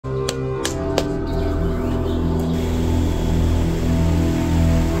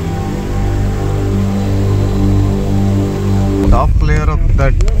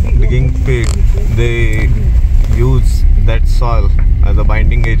pig, they use that soil as a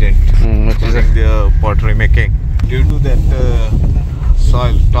binding agent during the pottery making. Due to that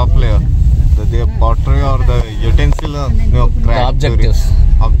soil top layer, the pottery or the utensil crack.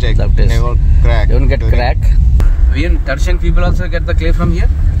 Objects never crack. Don't get crack. We in Tarshang people also get the clay from here?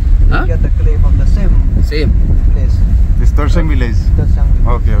 We get the clay from the same place. This Tarshang village.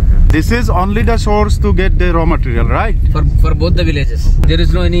 Okay. This is only the source to get the raw material, right? For both the villages. There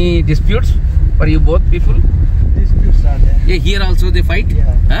is no any disputes for you both people? Disputes are there. Yeah, here also they fight?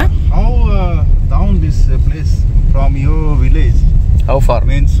 Yeah. Huh? How down this place from your village? How far?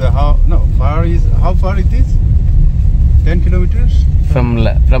 Means how far it is? 10 kilometers? From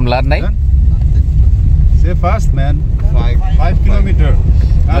Larnai? Say fast, man. 5 kilometers.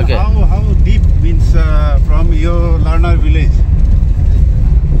 Okay. How deep means from your Larnar village?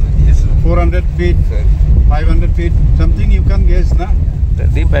 It's 400 feet, 500 feet, something you can guess, na?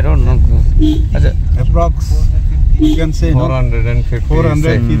 Deep, I don't know. Approx. You can say 450.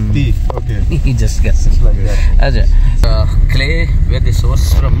 450. Okay. He just guesses Like that. Clay where the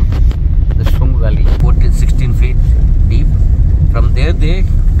source from the Shillong valley, 16 feet deep. From there they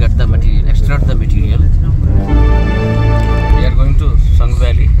get the material, extract the material. We are going to Shillong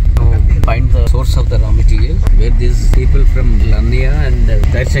valley to find the source of the raw material, where these people from Lania and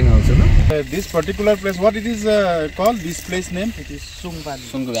Tarshang also, no? This particular place, what it is called? This place name? It is Shillong Valley.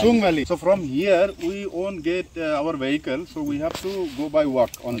 Shillong Valley. So from here we won't get our vehicle, so we have to go by walk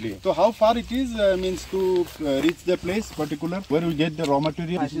only. So how far it is means to reach the place particular where we get the raw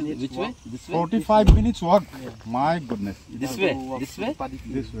material? Which way? This way? 45 minutes walk. Yeah. My goodness. This way? This way?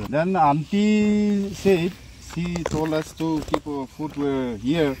 This way. Then auntie said, she told us to keep food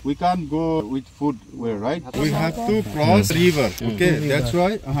here. We can't go with food right? We have to cross river. Okay, that's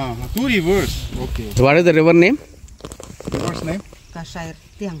why. Two rivers. Okay. So what is the river name? River's name? Sair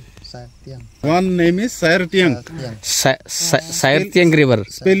Tiang. One name is Sair Tiang. Sair Tiang River.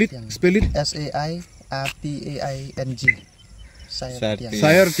 Spell it. SAIRTAING. Sair Tiang.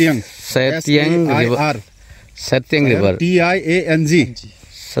 Sair Tiang. Sair Tiang River. Sair Tiang River. TIANG.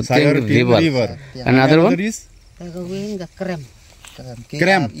 Sair River. Another one? is Krem.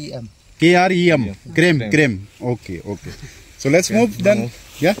 KREM. Krem. Okay. So let's move then.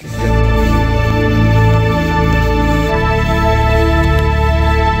 Yeah.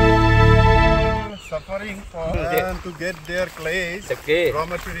 Suffering to get their clay, raw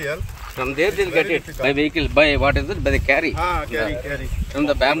material. From there they'll get it by vehicle, by what is it? By the carry. Carry. From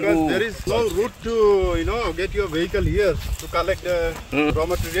the bamboo. Because there is no route to get your vehicle here to collect the raw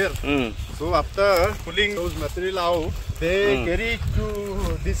material. So after pulling those material out, they carry it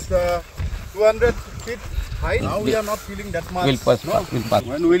to this 200 feet height. Now we are not feeling that much. We'll pass.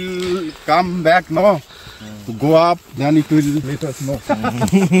 When we'll come back, to go up, then it will let us know.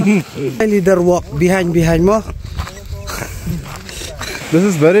 Leader walk behind more. This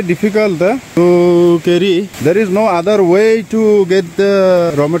is very difficult to carry. There is no other way to get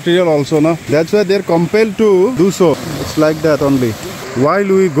the raw material also. That's why they are compelled to do so. It's like that only. While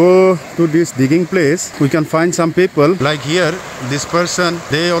we go to this digging place, we can find some people. Like here, this person,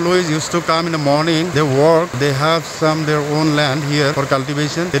 they always used to come in the morning. They work. They have their own land here for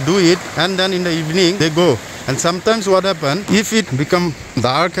cultivation. They do it, and then in the evening they go. And sometimes what happens, if it become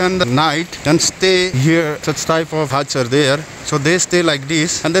dark and night, then stay here, such type of huts are there. So they stay like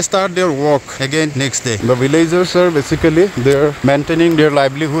this and they start their work again next day. The villagers are basically, they're maintaining their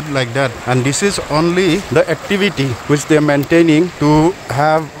livelihood like that. And this is only the activity which they're maintaining to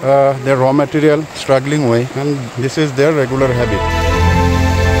have their raw material struggling way. And this is their regular habit.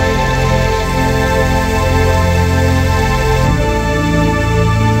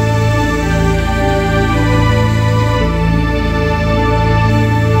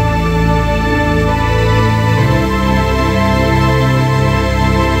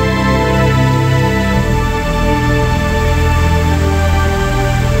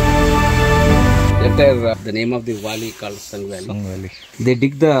 The name of the valley called Shillong Valley. They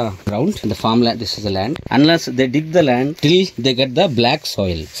dig the ground, the farmland. This is the land. Unless they dig the land till they get the black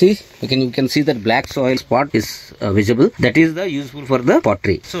soil. See, you can see that black soil spot is visible. That is the useful for the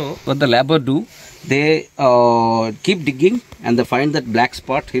pottery. So what the labor do, they keep digging and they find that black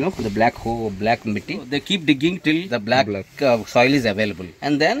spot, the black hole, black mitti. They keep digging till the black soil is available,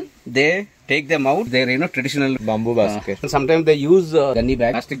 and then they take them out. They're traditional bamboo basket. Sometimes they use gunny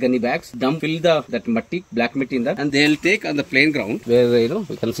bags, plastic gunny bags. Fill that matti, black mitti in that, and they'll take on the plain ground where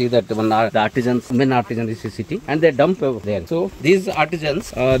we can see that one the artisans, men artisan is sitting, and they dump over there. So these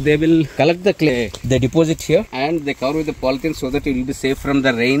artisans, they will collect the clay, they deposit here, and they cover with the polythene so that it will be safe from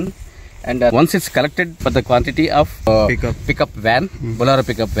the rain And once it's collected for the quantity of pickup van, Bolero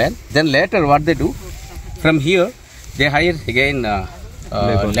pickup van, then later what they do, from here they hire again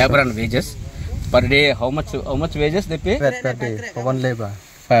labor and wages. Per day, how much wages they pay? Per day for one labor.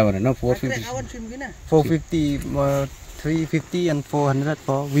 500, no, 450. 450, 350 and 400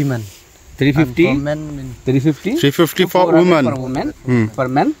 for women. 350? And for men, 350? 350 for women. For women. For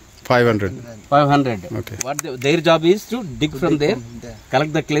men? 500. 500. Okay. Their job is to dig from there,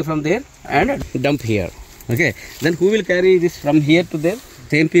 collect the clay from there and dump here. Okay. Then who will carry this from here to there?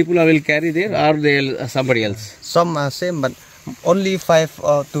 Same people will carry there, or they'll somebody else? some are same, but only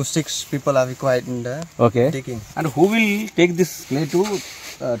 5 to 6 people are required in the digging. And who will take this clay to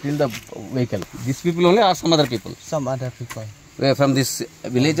till the vehicle? These people only, or some other people? Some other people. Where from these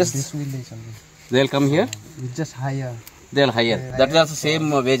villages? This village only. They'll come here? We just hire. They'll hire. That is also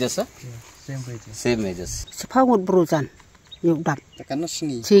same wages, sir? Same wages. Same wages. Sepawut bruzan. Yuk dap. Cannot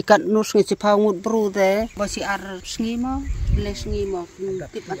sing. Si kat nus ngi sepawut bru de. Basi ar sngi mo, le sngi mo.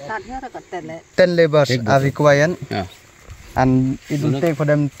 Tip matat ya kat tele. 10 laborers are required. Yeah. And it will take for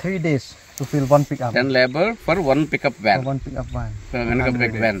them 3 days to fill one pickup. 10 labor for one pickup van. For one pickup van. One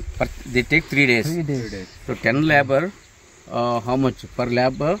pickup van. But they take 3 days. 3 days. So 10 labor, how much per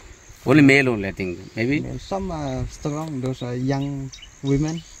labor? Only male only, I think. Maybe. Some are strong. Those are young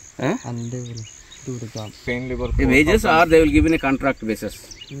women, and they will do the job. Same labor. The wages, or they will give in a contract basis?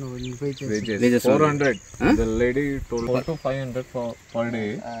 No, in wages. Wages 400. The lady told 4 to 500 for per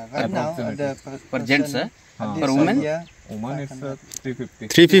day. Right now, the For gents, for women? Woman is 350.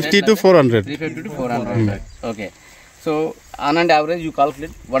 350 to 400. 350 to 400. Okay. So, on an average, you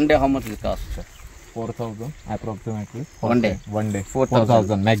calculate one day how much it costs? 4,000 approximately. One day? One day.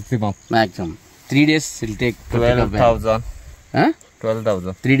 4,000 maximum. Maximum. 3 days will take 12,000. Huh?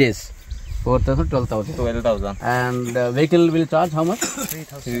 12,000. 3 days. 4,000, 12,000. 12,000. And vehicle will charge how much?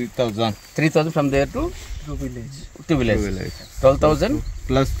 3,000. 3,000 from there to village. village. 12,000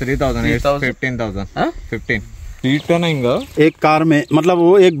 Plus 3,000 is 3,000. 15,000. Huh? 15. 3 ton आएगा. एक car में मतलब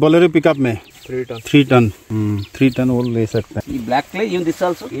वो एक Bolero pickup में 3 ton. 3 ton 3 ton वो ले सकते हैं. black clay, even this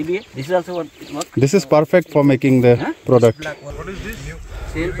also, ABA, this is also what? This is perfect for making the product. What is this?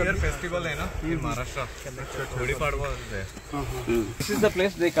 New Year festival है ना in Maharashtra. थोड़ी पाड़वा है. This is the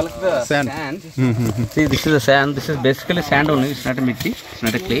place they collect the Sand. See, this is the sand. This is basically sand only. It's not a mitti. It's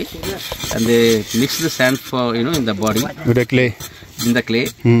not a clay. And they mix the sand for in the body. With the clay. In the clay,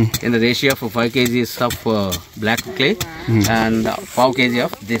 in the ratio of 5 kgs of black clay and 5 kg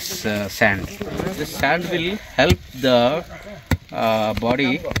of this sand. This sand will help the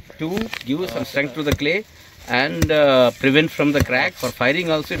body to give some strength to the clay and prevent from the crack. For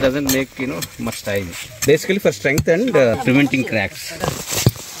firing also it doesn't make much time. Basically for strength and preventing cracks.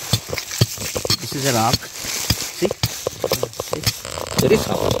 This is a rock. See? Very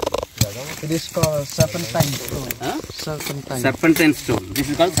soft. It is called serpentine stone. Huh? Serpentine. Serpentine stone. This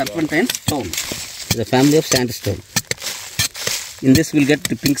is called serpentine stone. The family of sandstone. In this we'll get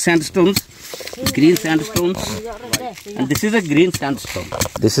the pink sandstones, green sandstones, and this is a green sandstone.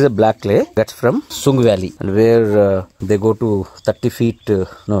 This is a black clay that's from Sung Valley, and where they go to 30 feet, 10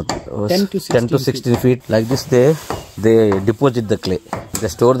 to 16 feet. Like this, they deposit the clay. They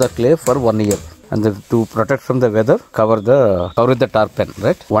store the clay for 1 year. And to protect from the weather, cover with the tarpaulin,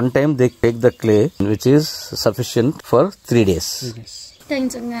 right? One time they take the clay, which is sufficient for 3 days. She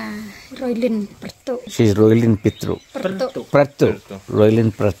is Roylin Pitru. Prattu.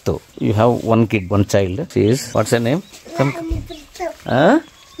 Roylin Prattu. You have one kid, one child. She is, what's her name?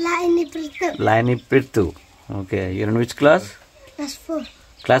 Laini Pittu. Okay, you're in which class? Class 4.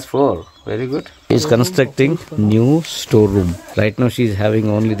 Class 4. Very good. She is constructing new storeroom. Right now she is having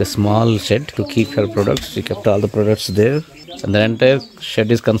only the small shed to keep her products. She kept all the products there. And the entire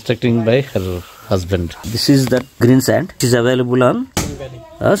shed is constructing by her husband. This is the green sand. It is available on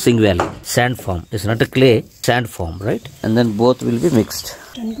Singh Valley. Sand form. It's not a clay, sand form, right? And then both will be mixed.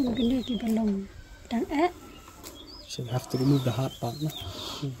 So you have to remove the hard part.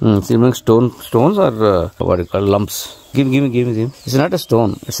 So you make stones or what do you call lumps? Give me. It's not a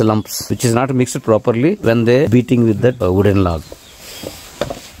stone, it's a lumps, which is not mixed properly when they beating with that wooden log.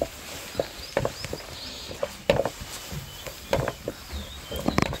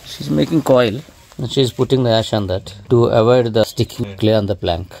 She's making coil and she's putting the ash on that to avoid the sticking clay on the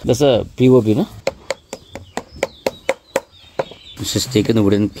plank. That's a POB, no? She's taken the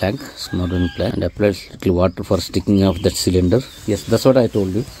wooden plank, small wooden plank, and applied little water for sticking of that cylinder. Yes, that's what I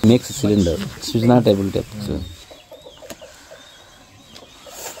told you. Makes a cylinder. She's not able to. So.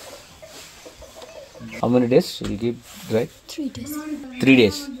 How many days will you keep dry? 3 days. 3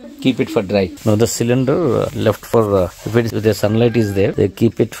 days. keep it for dry. Now the cylinder left for if the sunlight is there, they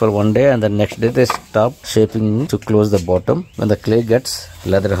keep it for one day, and the next day they stop shaping to close the bottom. When the clay gets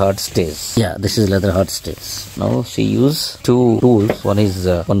leather hard stays. Yeah, this is leather hard stays. Now she use two tools. One is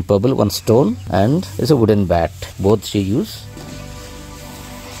one pebble, one stone, and it's a wooden bat. Both she use.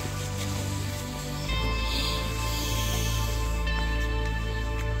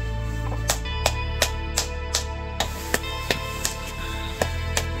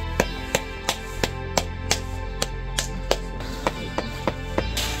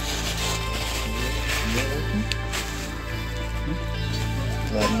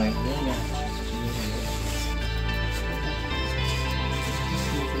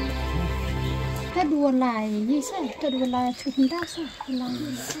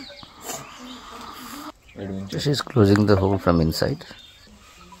 She is closing the hole from inside.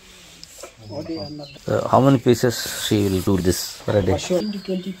 How many pieces she will do this per day? 15 to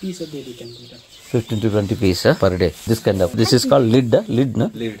 20 pieces a day we can do that. 15 to 20 pieces per day. This kind of. This is called lid. Lid,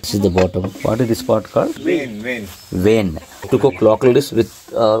 no? Lid. This is the bottom. What is this part called? Vein. Vein. To cook local dish with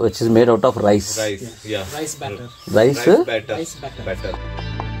which is made out of rice. Rice. Yeah. Rice batter. Rice Batter. Rice batter.